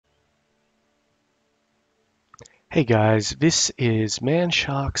Hey guys, this is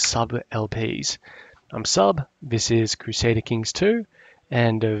Manshark Sub LPs. I'm Sub, this is Crusader Kings II,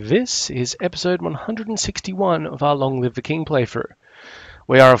 and this is episode 161 of our Long Live the King playthrough.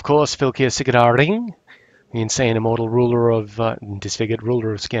 We are, of course, Filkir Sigurdaring, the insane immortal ruler of, disfigured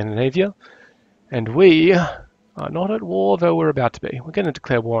ruler of Scandinavia, and we are not at war, though we're about to be. We're going to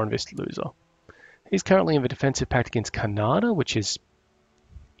declare war on this loser. He's currently in the defensive pact against Kannada, which is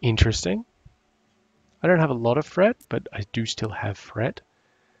interesting. I don't have a lot of threat, but I do still have threat.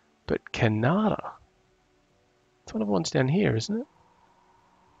 But Kannada, it's one of the ones down here, isn't it?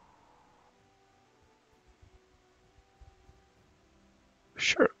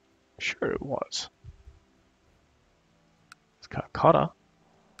 Sure it was. It's Calcutta.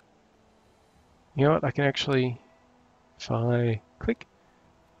 You know what, I can actually, if I click.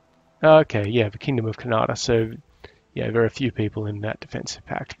 Okay, yeah, the Kingdom of Kannada. So, yeah, there are a few people in that defensive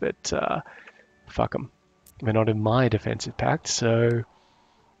pact, but fuck them. They're not in my defensive pact, so...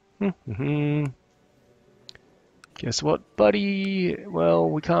 Guess what, buddy? Well,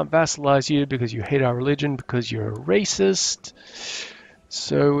 we can't vassalize you because you hate our religion, because you're a racist.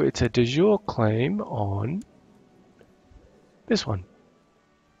 So it's a de jure claim on this one.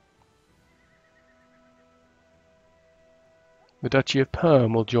 The Duchy of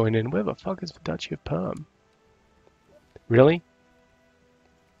Perm will join in. Where the fuck is the Duchy of Perm? Really?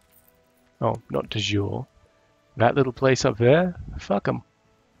 Oh, not de jure. That little place up there? Fuck 'em.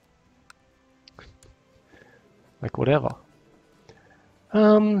 Like, whatever.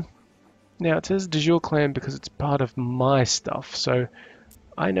 Now it says de jure claim because it's part of my stuff, so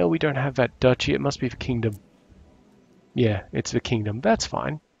I know we don't have that duchy. It must be the kingdom. Yeah, it's the kingdom. That's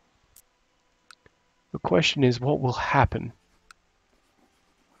fine. The question is, what will happen?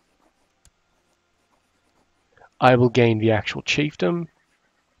 I will gain the actual chiefdom.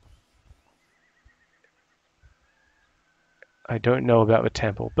 I don't know about the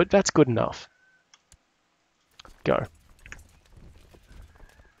temple, but that's good enough. Go.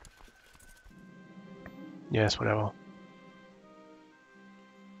 Yes, whatever.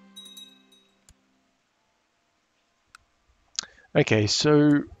 Okay,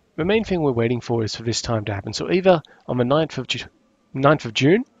 so the main thing we're waiting for is for this time to happen. So either on the 9th of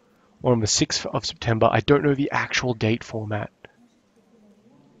June or on the 6th of September. I don't know the actual date format.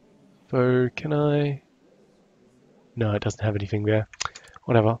 So can I... No, it doesn't have anything there.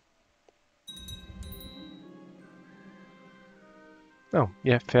 Whatever. Oh,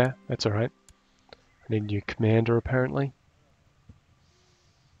 yeah, fair. That's alright. I need a new commander, apparently.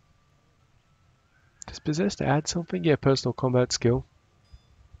 Does Possessed add something? Yeah, personal combat skill.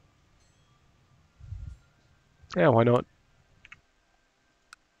 Yeah, why not?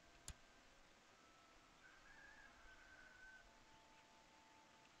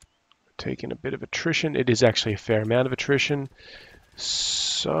 Taking a bit of attrition. It is actually a fair amount of attrition.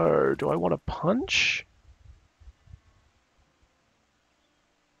 So, do I want to punch?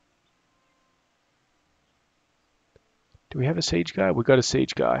 Do we have a siege guy? We got a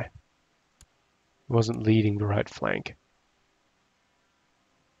siege guy. He wasn't leading the right flank.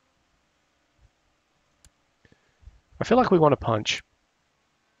 I feel like we want to punch.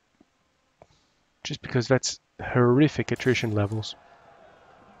 Just because that's horrific attrition levels.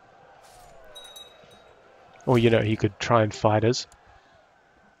 Or, you know, he could try and fight us.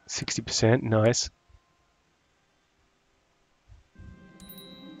 60%, nice.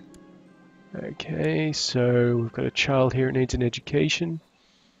 Okay, so we've got a child here who needs an education.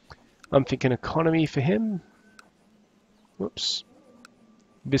 I'm thinking economy for him. Whoops.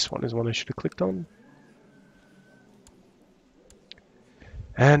 This one is one I should have clicked on.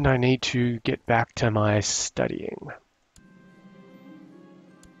 And I need to get back to my studying.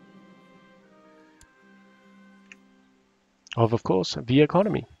 Of course, the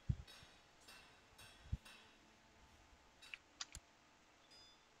economy.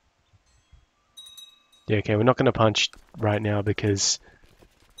 Yeah, okay, we're not going to punch right now because,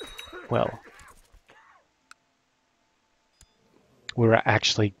 well, we're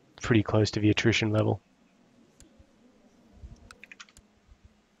actually pretty close to the attrition level.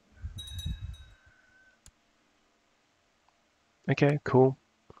 Okay, cool.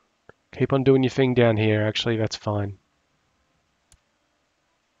 Keep on doing your thing down here, actually, that's fine.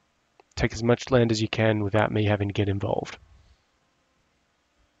 Take as much land as you can without me having to get involved.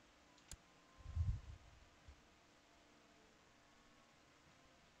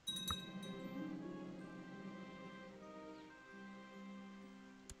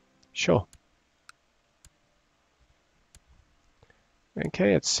 Sure.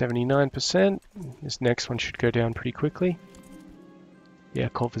 Okay, it's 79%. This next one should go down pretty quickly. Yeah,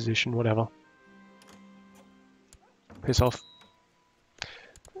 call physician, whatever. Piss off.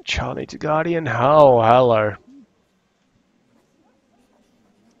 Child needs a guardian. Oh, hello.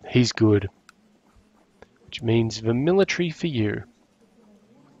 He's good. Which means the military for you.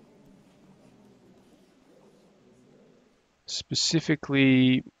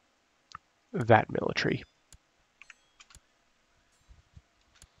 Specifically, that military.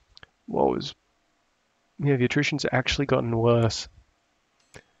 What was... Yeah, the attrition's actually gotten worse.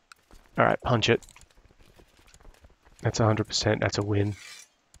 Alright, punch it. That's 100%, that's a win.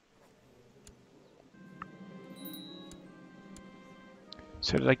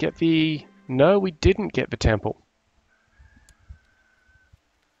 So did I get the... No, we didn't get the temple.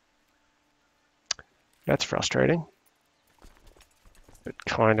 That's frustrating. But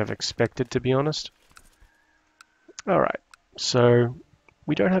kind of expected, to be honest. Alright, so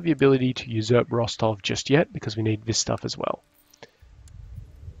we don't have the ability to usurp Rostov just yet because we need this stuff as well.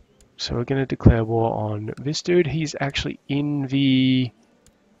 So we're going to declare war on this dude. He's actually in the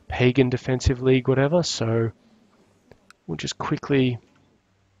Pagan Defensive League, whatever, so we'll just quickly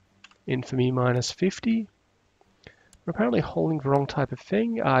infamy -50. We're apparently holding the wrong type of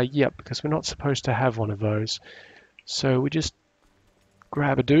thing. Yep, because we're not supposed to have one of those. So we just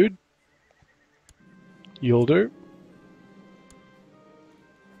grab a dude. You'll do.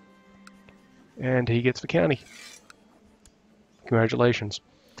 And he gets the county. Congratulations.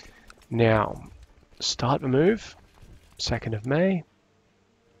 Now, start the move. 2nd of May.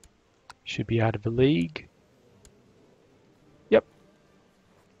 Should be out of the league. Yep.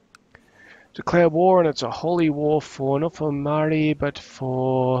 Declare war, and it's a holy war for, not for Mari, but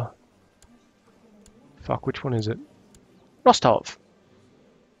for... Fuck, which one is it? Rostov.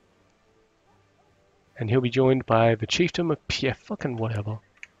 And he'll be joined by the chieftain of Pierre, fucking whatever.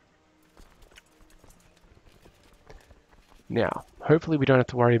 Now, hopefully we don't have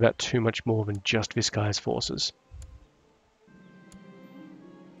to worry about too much more than just this guy's forces.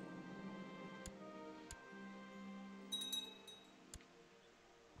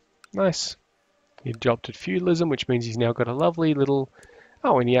 Nice. He adopted feudalism, which means he's now got a lovely little...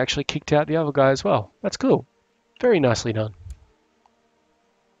 Oh, and he actually kicked out the other guy as well. That's cool. Very nicely done.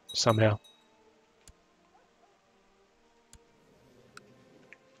 Somehow.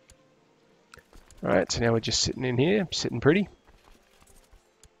 Alright, so now we're just sitting in here, sitting pretty.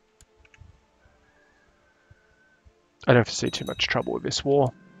 I don't foresee too much trouble with this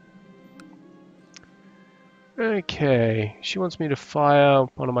war. Okay, she wants me to fire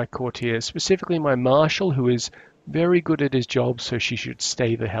one of my courtiers, specifically my marshal, who is very good at his job, so she should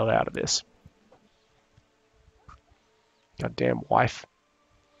stay the hell out of this. Goddamn wife.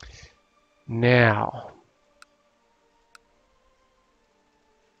 Now,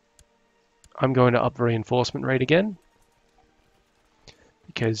 I'm going to up the reinforcement rate again.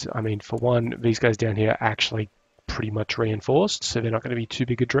 Because, I mean, for one, these guys down here are actually pretty much reinforced, so they're not going to be too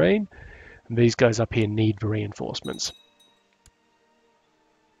big a drain. And these guys up here need the reinforcements.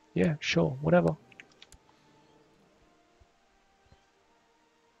 Yeah, sure, whatever.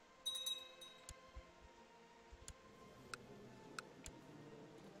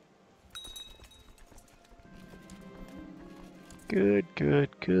 Good, good,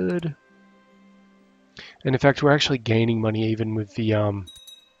 good. And in fact, we're actually gaining money even with the, I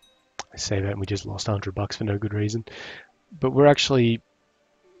say that and we just lost $100 for no good reason. But we're actually,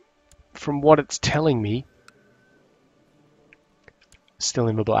 from what it's telling me, still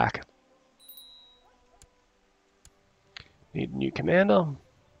in the black. Need a new commander.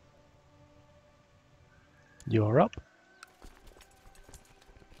 You're up.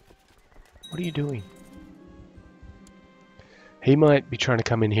 What are you doing? He might be trying to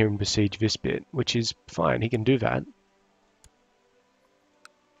come in here and besiege this bit, which is fine, he can do that.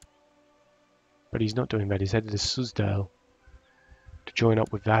 But he's not doing that, he's headed to Suzdal to join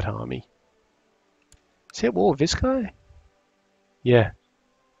up with that army. Is he at war with this guy? Yeah.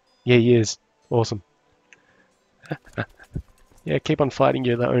 Yeah, he is. Awesome. Yeah, keep on fighting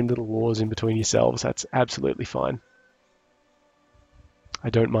your own little wars in between yourselves, that's absolutely fine.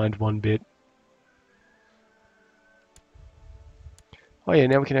 I don't mind one bit. Oh yeah,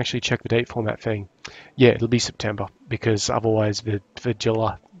 now we can actually check the date format thing. Yeah, it'll be September, because otherwise the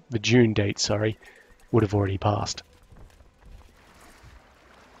June date, sorry, would have already passed.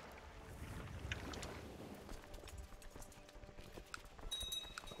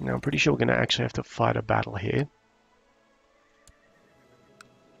 Now I'm pretty sure we're going to actually have to fight a battle here.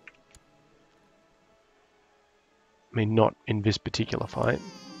 I mean, not in this particular fight.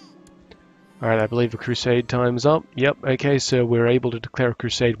 Alright, I believe the crusade time's up. Yep, okay, so we're able to declare a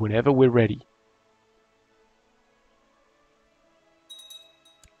crusade whenever we're ready.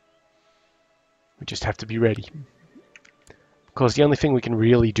 We just have to be ready. Because the only thing we can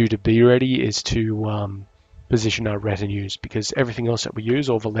really do to be ready is to position our retinues, because everything else that we use,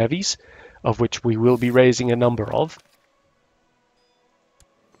 all the levies, of which we will be raising a number of.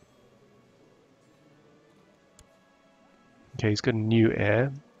 Okay, he's got a new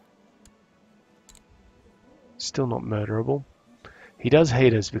heir. Still not murderable. He does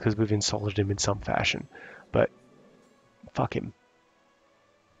hate us because we've insulted him in some fashion, but fuck him.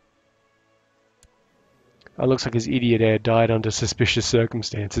 It looks like his idiot heir died under suspicious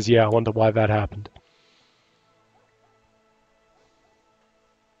circumstances. Yeah, I wonder why that happened.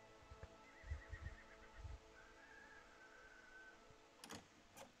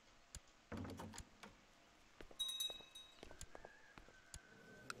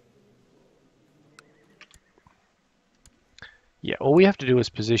 Yeah, all we have to do is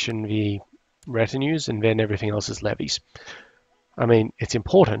position the retinues and then everything else is levies. I mean, it's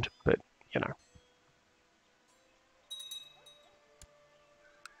important, but, you know,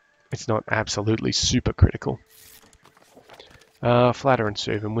 it's not absolutely super critical. Flatter and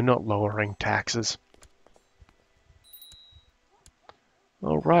Suvan, we're not lowering taxes.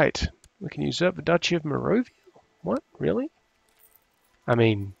 Alright, we can usurp the Duchy of Moravia? What? Really? I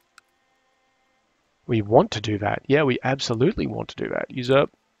mean, we want to do that. Yeah, we absolutely want to do that.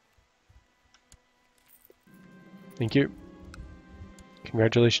 Usurp. Thank you.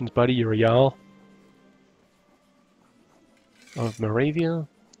 Congratulations, buddy, you're a Jarl of Moravia.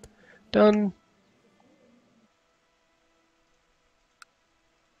 Done.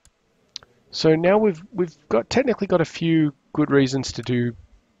 So now we've technically got a few good reasons to do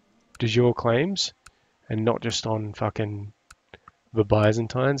de jure claims, and not just on fucking the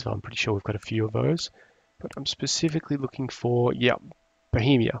Byzantines. I'm pretty sure we've got a few of those. But I'm specifically looking for, yeah,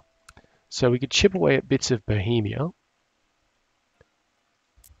 Bohemia. So we could chip away at bits of Bohemia.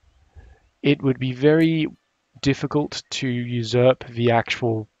 It would be very difficult to usurp the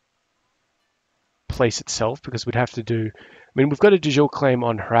actual place itself, because we'd have to do... I mean, we've got a de jure claim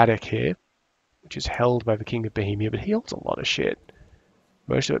on Hradec here, which is held by the King of Bohemia, but he holds a lot of shit.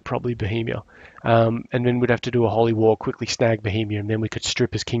 Most of it probably Bohemia. And then we'd have to do a holy war, quickly snag Bohemia, and then we could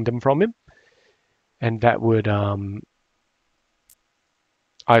strip his kingdom from him. And that would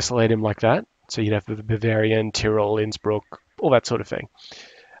isolate him like that. So you'd have the Bavarian, Tyrol, Innsbruck, all that sort of thing.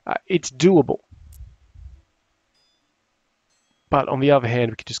 It's doable. But on the other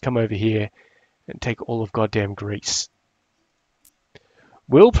hand, we could just come over here and take all of goddamn Greece.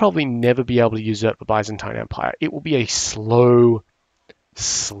 We'll probably never be able to usurp the Byzantine Empire. It will be a slow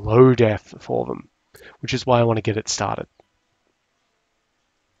death for them, which is why I want to get it started.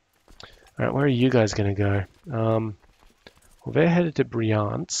 Alright, where are you guys going to go? Well, they're headed to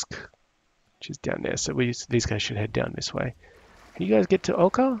Bryansk, which is down there, so these guys should head down this way. Can you guys get to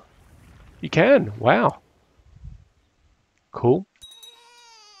Oka? You can! Wow! Cool.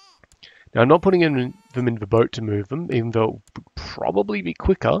 Now, I'm not putting them in the boat to move them, even though it would probably be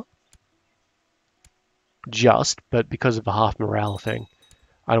quicker. But because of the half morale thing,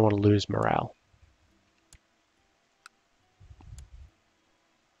 I don't want to lose morale.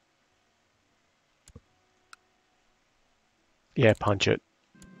 Yeah, punch it.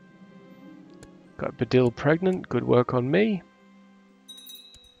 Got Badil pregnant, good work on me.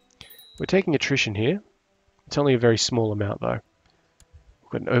 We're taking attrition here. It's only a very small amount though.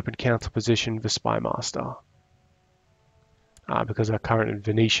 We've got an open council position, the Spy Master. Because our current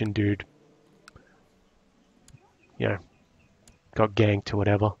Venetian dude, you know, got ganked or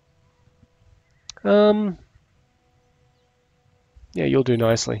whatever. Yeah, you'll do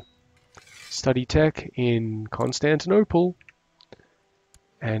nicely. Study tech in Constantinople.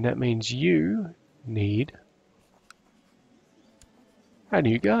 And that means you need a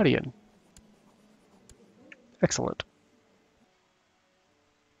new guardian. Excellent.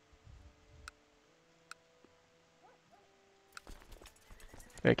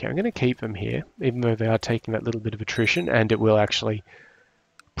 Okay, I'm going to keep them here, even though they are taking that little bit of attrition, and it will actually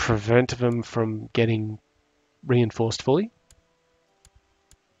prevent them from getting reinforced fully.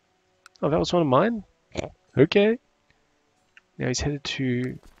 Oh, that was one of mine? Okay. Now he's headed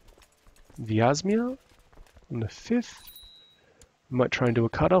to Vyazmia on the 5th. We might try and do a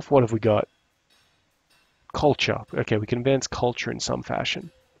cutoff. What have we got? Culture. Okay, we can advance culture in some fashion.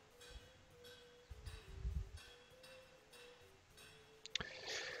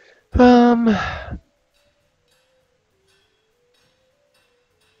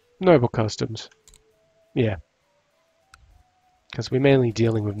 Noble customs. Yeah. Because we're mainly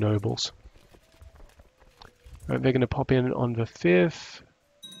dealing with nobles. Right, they're going to pop in on the 5th.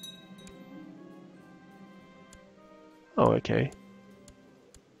 Oh, okay.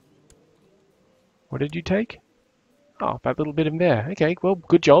 What did you take? Oh, that little bit in there. Okay, well,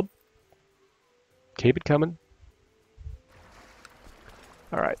 good job. Keep it coming.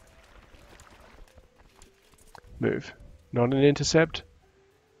 Alright. Move. Not an intercept.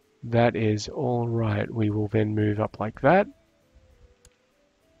 That is alright. We will then move up like that.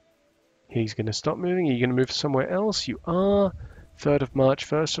 He's going to stop moving. Are you going to move somewhere else? You are. 3rd of March,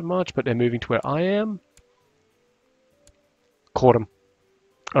 1st of March, but they're moving to where I am. Caught him.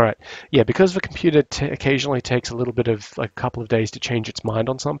 Alright. Yeah, because the computer occasionally takes a little bit of, like, a couple of days to change its mind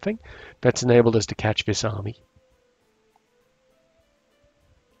on something, that's enabled us to catch this army.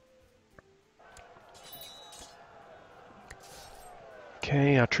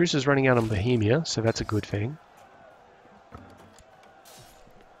 Okay, our truce is running out on Bohemia, so that's a good thing.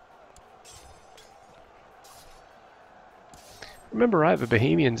 Remember, right, the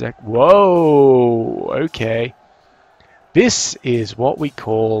Bohemians act... Whoa! Okay. This is what we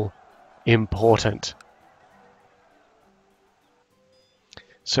call important.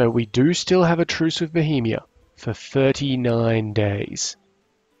 So we do still have a truce with Bohemia for 39 days.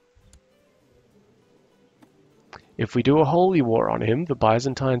 If we do a holy war on him, the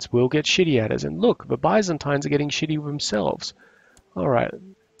Byzantines will get shitty at us. And look, the Byzantines are getting shitty with themselves. Alright.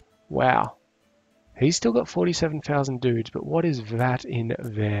 Wow. He's still got 47,000 dudes, but what is that in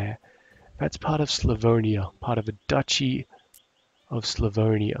there? That's part of Slavonia, part of the Duchy of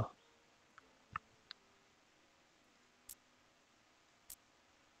Slavonia.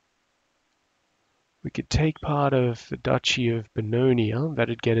 We could take part of the Duchy of Bohemia.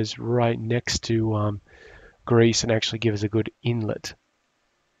 That'd get us right next to Greece and actually give us a good inlet.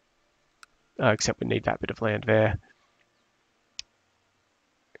 Except we need that bit of land there.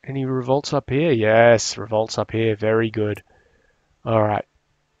 Any revolts up here? Yes, revolts up here. Very good. Alright.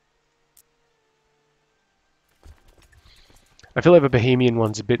 I feel like the Bohemian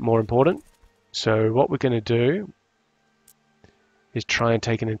one's a bit more important. So what we're going to do is try and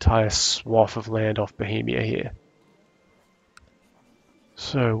take an entire swath of land off Bohemia here.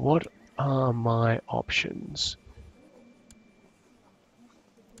 So what are my options?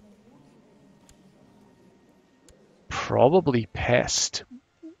 Probably Pest.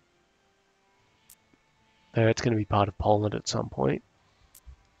 It's going to be part of Poland at some point.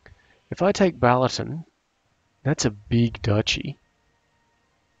 If I take Balaton, that's a big duchy.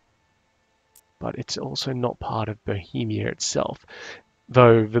 But it's also not part of Bohemia itself.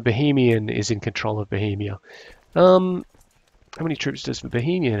 Though the Bohemian is in control of Bohemia. How many troops does the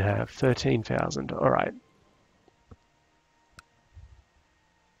Bohemian have? 13,000. Alright.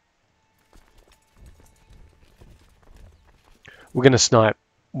 We're going to snipe.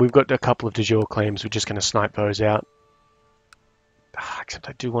 We've got a couple of de jure claims. We're just going to snipe those out. Except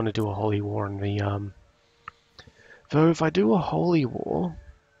I do want to do a holy war on the... Though if I do a holy war...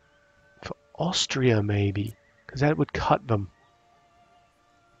 For Austria, maybe. Because that would cut them.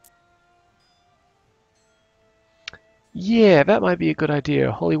 Yeah, that might be a good idea.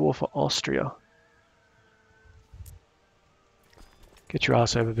 A holy war for Austria. Get your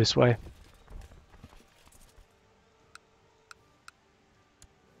ass over this way.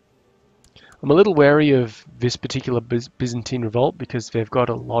 I'm a little wary of this particular Byzantine revolt because they've got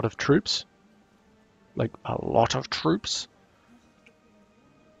a lot of troops. Like, a lot of troops.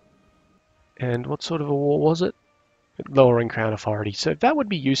 And what sort of a war was it? Lowering Crown Authority. So that would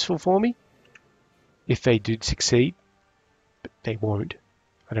be useful for me if they did succeed. But they won't.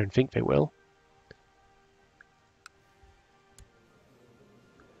 I don't think they will.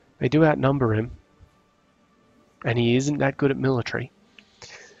 They do outnumber him. And he isn't that good at military.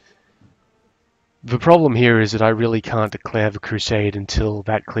 The problem here is that I really can't declare the crusade until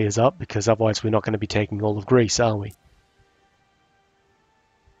that clears up, because otherwise we're not going to be taking all of Greece, are we?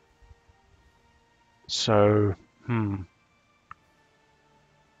 So,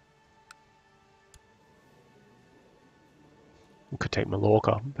 We could take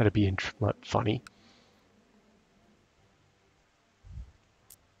Mallorca. That'd be funny.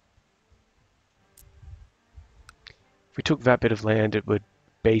 If we took that bit of land, it would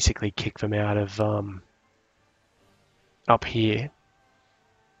basically kick them out of up here.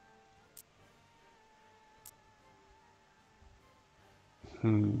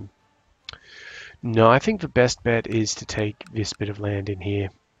 No, I think the best bet is to take this bit of land in here.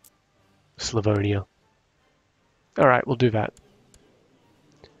 Slavonia. Alright, we'll do that.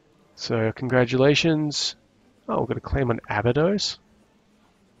 So, congratulations. Oh, we're going to claim on Abydos.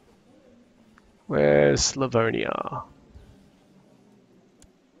 Where's Slavonia?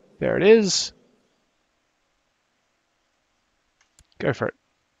 There it is. Go for it.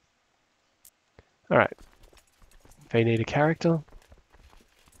 Alright. They need a character.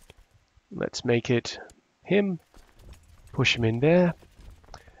 Let's make it him. Push him in there.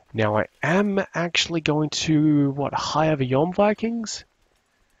 Now I am actually going to, what, hire the Yom Vikings?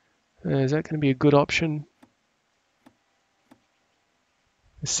 Is that going to be a good option?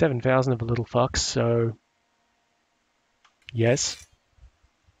 There's 7,000 of the little fucks, so yes.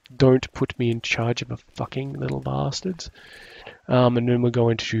 Don't put me in charge of the fucking little bastards. And then we're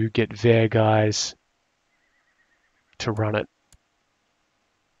going to get their guys to run it.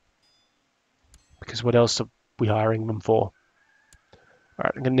 Because what else are we hiring them for?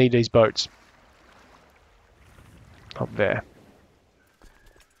 Alright, I'm going to need these boats. Up there.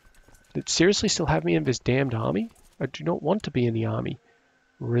 Did it seriously still have me in this damned army? I do not want to be in the army.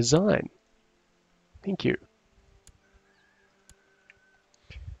 Resign. Thank you.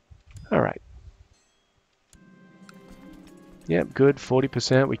 Alright. Yep, good.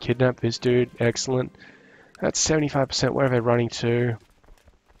 40%. We kidnapped this dude. Excellent. That's 75%. Where are they running to?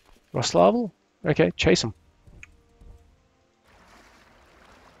 Roslavel? Okay, chase them.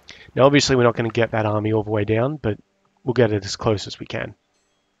 Now, obviously, we're not going to get that army all the way down, but we'll get it as close as we can.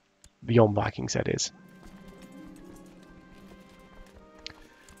 Beyond Vikings, that is.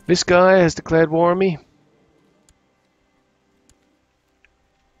 This guy has declared war on me.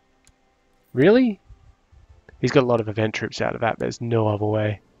 Really? He's got a lot of event troops out of that. There's no other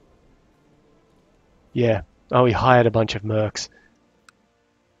way. Yeah. Oh, he hired a bunch of mercs.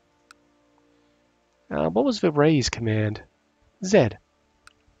 What was the raise command? Z.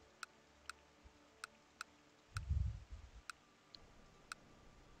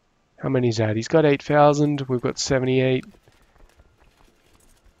 How many is that? He's got 8,000. We've got 78.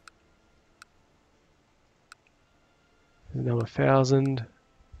 Another 1,000.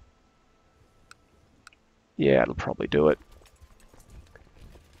 Yeah, it'll probably do it.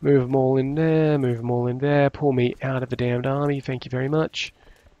 Move them all in there. Move them all in there. Pull me out of the damned army. Thank you very much.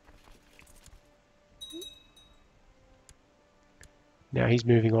 Now he's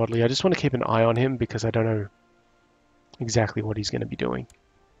moving oddly. I just want to keep an eye on him because I don't know exactly what he's going to be doing.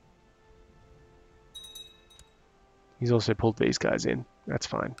 He's also pulled these guys in. That's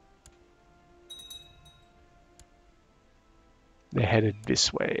fine. They're headed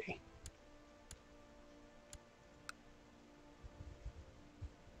this way.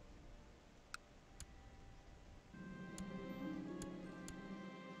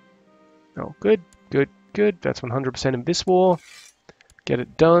 Oh, good, good, good. That's 100% in this war. Get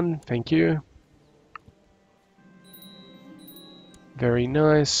it done. Thank you. Very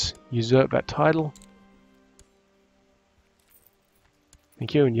nice. Usurp that title.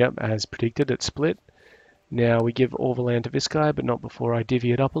 Thank you. And yep, as predicted, it split. Now we give all the land to this guy, but not before I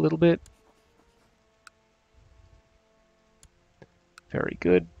divvy it up a little bit. Very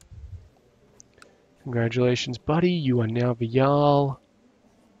good. Congratulations, buddy. You are now the Jarl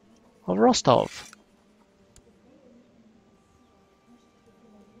of Rostov.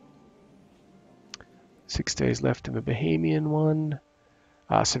 Six days left in the Bohemian one.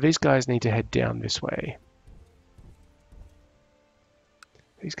 So these guys need to head down this way.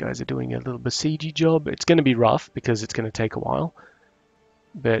 These guys are doing a little besiegey job. It's going to be rough because it's going to take a while.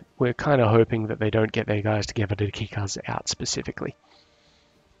 But we're kind of hoping that they don't get their guys together to kick us out specifically.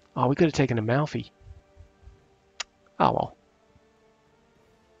 Oh, we could have taken a Malfi. Oh well.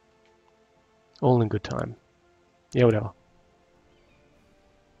 All in good time. Yeah, whatever.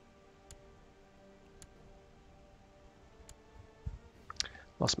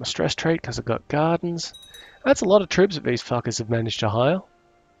 Lost my stress trait because I've got gardens. That's a lot of troops that these fuckers have managed to hire.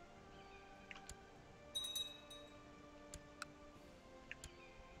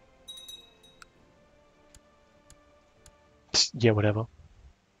 Yeah, whatever.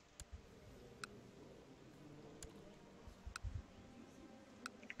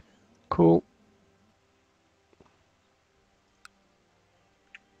 Cool.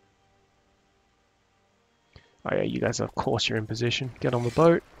 Oh yeah, you guys, of course you're in position. Get on the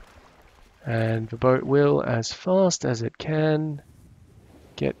boat. And the boat will, as fast as it can,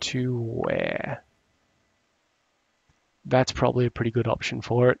 get to where? That's probably a pretty good option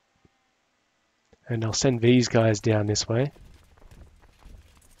for it. And I'll send these guys down this way.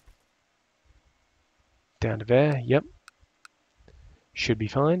 Down to there, yep. Should be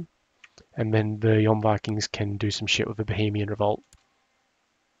fine. And then the Yom Vikings can do some shit with the Bohemian revolt.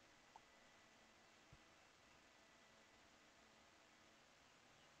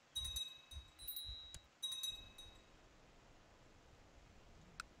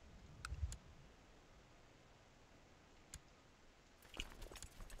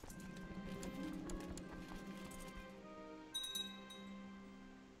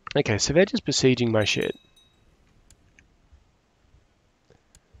 Okay, so they're just besieging my shit.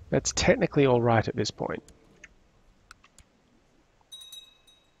 That's technically alright at this point.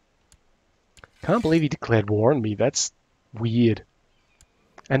 Can't believe he declared war on me. That's weird.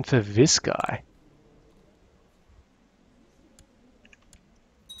 And for this guy.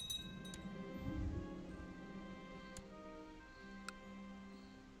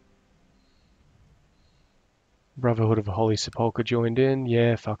 Brotherhood of the Holy Sepulchre joined in.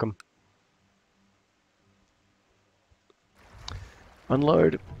 Yeah, fuck him.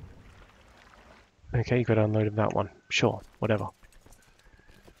 Unload. Okay, you got to unload that one. Sure, whatever.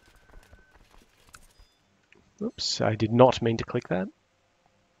 Oops, I did not mean to click that.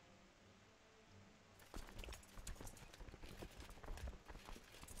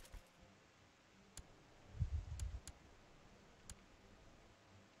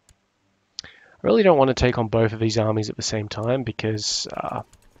 I really don't want to take on both of these armies at the same time because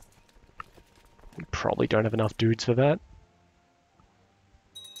we probably don't have enough dudes for that.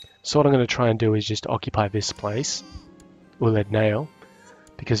 So what I'm going to try and do is just occupy this place, Uled Nail,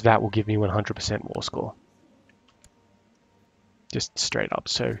 because that will give me 100% war score. Just straight up,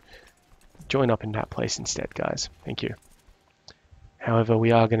 so join up in that place instead, guys. Thank you. However,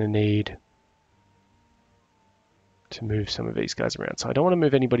 we are going to need to move some of these guys around. So I don't want to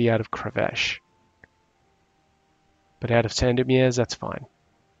move anybody out of Kravesh. But out of Sandomierz, that's fine.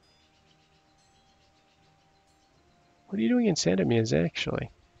 What are you doing in Sandomierz,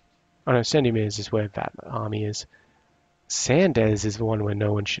 actually? Oh no, Sandomierz is where that army is. Sandes is the one where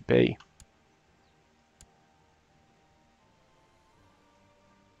no one should be.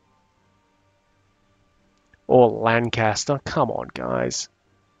 Or Lancaster. Come on, guys.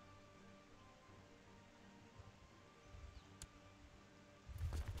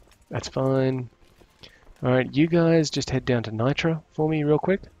 That's fine. Alright, you guys just head down to Nitra for me real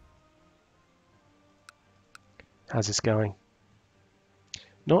quick. How's this going?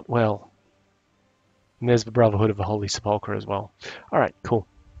 Not well. And there's the Brotherhood of the Holy Sepulchre as well. Alright, cool.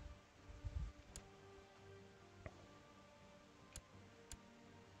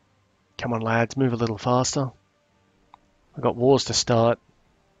 Come on, lads, move a little faster. I've got wars to start.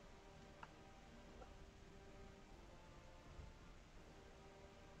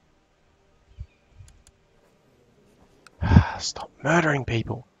 Stop murdering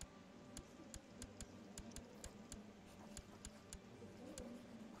people.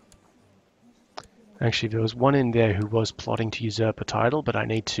 Actually, there was one in there who was plotting to usurp a title, but I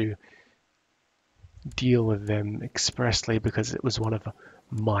need to deal with them expressly because it was one of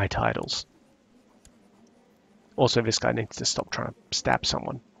my titles. Also, this guy needs to stop trying to stab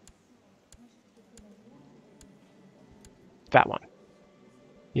someone. That one.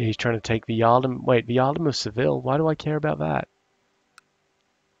 Yeah, he's trying to take the Earldom. Wait, the Earldom of Seville? Why do I care about that?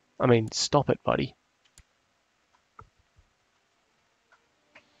 I mean, stop it, buddy.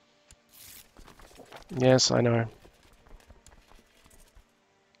 Yes, I know.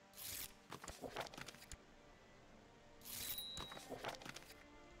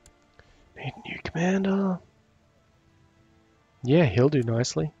 Need a new commander. Yeah, he'll do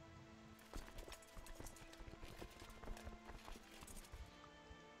nicely.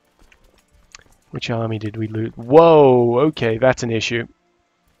 Which army did we loot? Whoa, okay, that's an issue.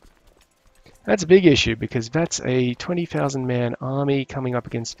 That's a big issue because that's a 20,000 man army coming up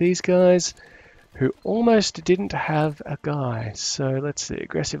against these guys who almost didn't have a guy. So let's see,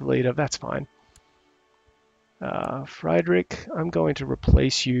 aggressive leader, that's fine. Friedrich, I'm going to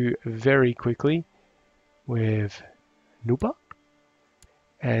replace you very quickly with Nuba.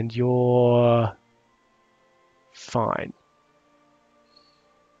 And you're fine.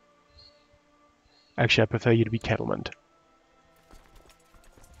 Actually, I prefer you to be Kettleman.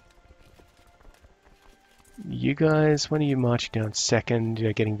 You guys, when are you marching down second?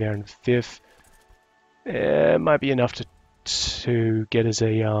 You're getting there in fifth. Might be enough to get as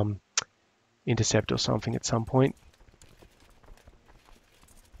a intercept or something at some point.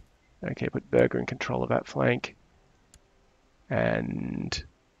 Okay, put Berger in control of that flank. And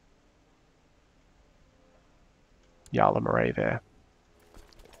Jarl Murray there.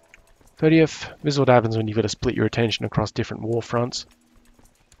 30th, this is what happens when you've got to split your attention across different war fronts.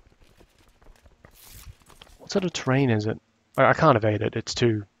 What sort of terrain is it? I can't evade it, it's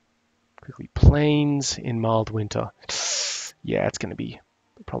too quickly. Plains in mild winter. Yeah, it's going to be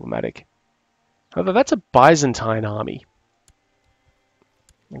problematic. However, that's a Byzantine army.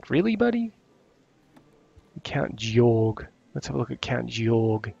 Like, really, buddy? Count Georg. Let's have a look at Count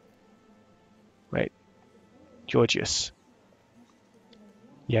Georg. Wait. Georgius.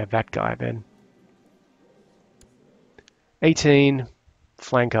 Yeah, that guy then. 18,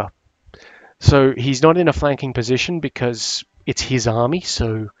 flanker. So he's not in a flanking position because it's his army,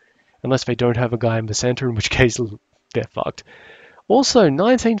 so unless they don't have a guy in the center, in which case they're fucked. Also,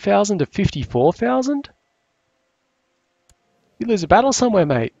 19,000 to 54,000? You lose a battle somewhere,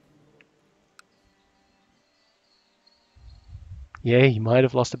 mate. Yeah, he might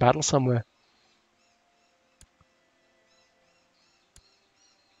have lost a battle somewhere.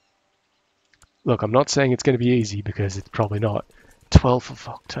 Look, I'm not saying it's going to be easy, because it's probably not. 12th of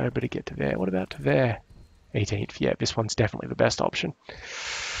October to get to there. What about to there? 18th. Yeah, this one's definitely the best option.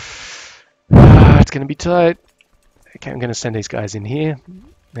 It's going to be tight. Okay, I'm going to send these guys in here.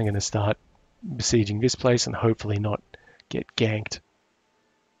 They're going to start besieging this place and hopefully not get ganked.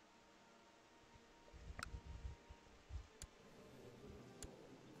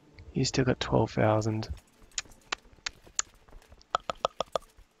 He's still got 12,000.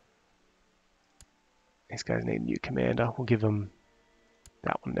 These guys need a new commander. We'll give them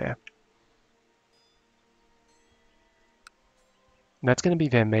that one there. And that's going to be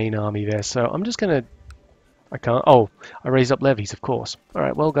their main army there. So I'm just going to... I can't... Oh, I raised up levies, of course.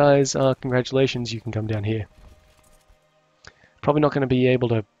 Alright, well guys, congratulations. You can come down here. Probably not going to be able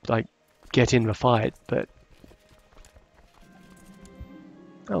to, like, get in the fight, but...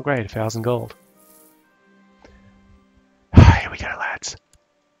 Oh great, 1,000 gold. Here we go, lads.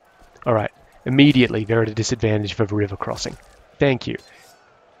 Alright. Immediately, they're at a disadvantage for the river crossing. Thank you.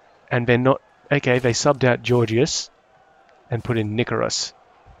 And they're not... Okay, they subbed out Georgius and put in Nicaros.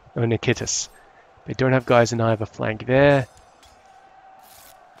 Or Nikitas. They don't have guys in either flank there.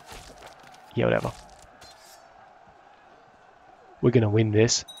 Yeah, whatever. We're going to win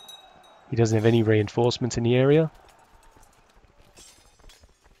this. He doesn't have any reinforcements in the area.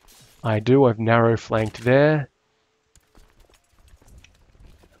 I do. I've narrow flanked there.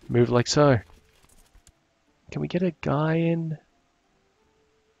 Move like so. Can we get a guy in?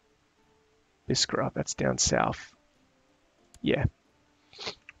 Biskra, that's down south. Yeah.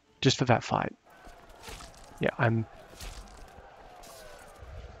 Just for that fight. Yeah, I'm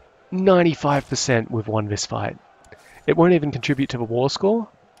 95% we've won this fight. It won't even contribute to the war score.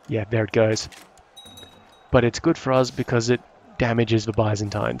 Yeah, there it goes. But it's good for us because it damages the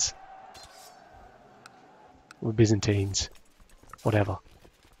Byzantines. Or Byzantines. Whatever.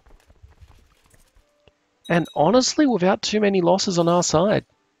 And honestly, without too many losses on our side.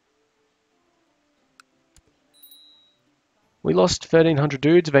 We lost 1,300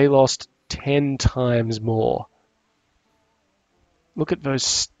 dudes, they lost 10 times more. Look at those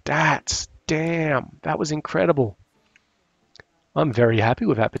stats. Damn, that was incredible. I'm very happy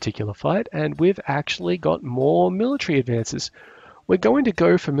with that particular fight, and we've actually got more military advances. We're going to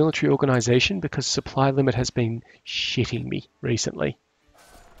go for military organization because supply limit has been shitting me recently.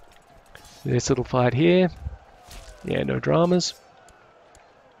 This little fight here. Yeah, no dramas.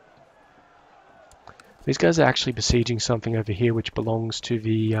 These guys are actually besieging something over here which belongs to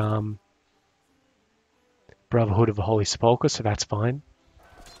the Brotherhood of the Holy Sepulchre, so that's fine.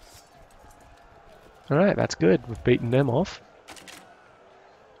 Alright, that's good. We've beaten them off.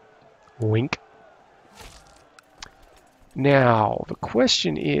 Wink. Now, the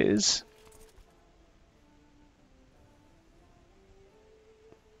question is...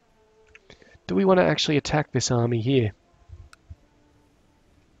 do we want to actually attack this army here?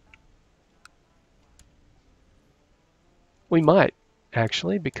 We might,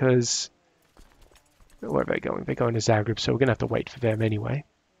 actually, because... where are they going? They're going to Zagreb, so we're going to have to wait for them anyway.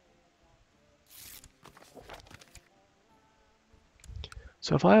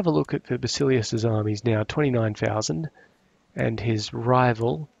 So if I have a look at the Basilius's armies now, 29,000, and his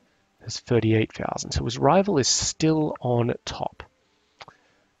rival has 38,000. So his rival is still on top,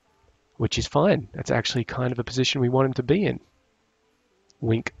 which is fine. That's actually kind of a position we want him to be in.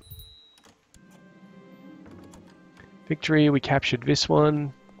 Wink. Victory, we captured this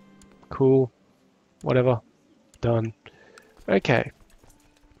one. Cool. Whatever. Done. Okay.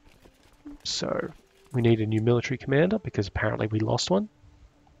 So, we need a new military commander because apparently we lost one.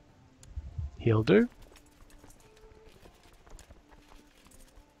 He'll do.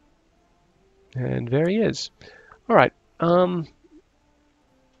 And there he is. Alright. No,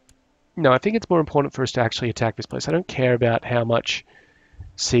 I think it's more important for us to actually attack this place. I don't care about how many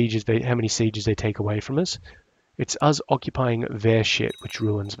sieges they take away from us. It's us occupying their shit which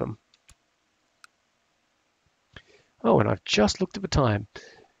ruins them. Oh, and I've just looked at the time.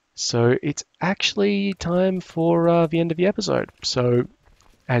 So it's actually time for the end of the episode. So,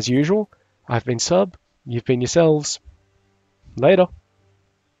 as usual, I've been Sub, you've been yourselves. Later.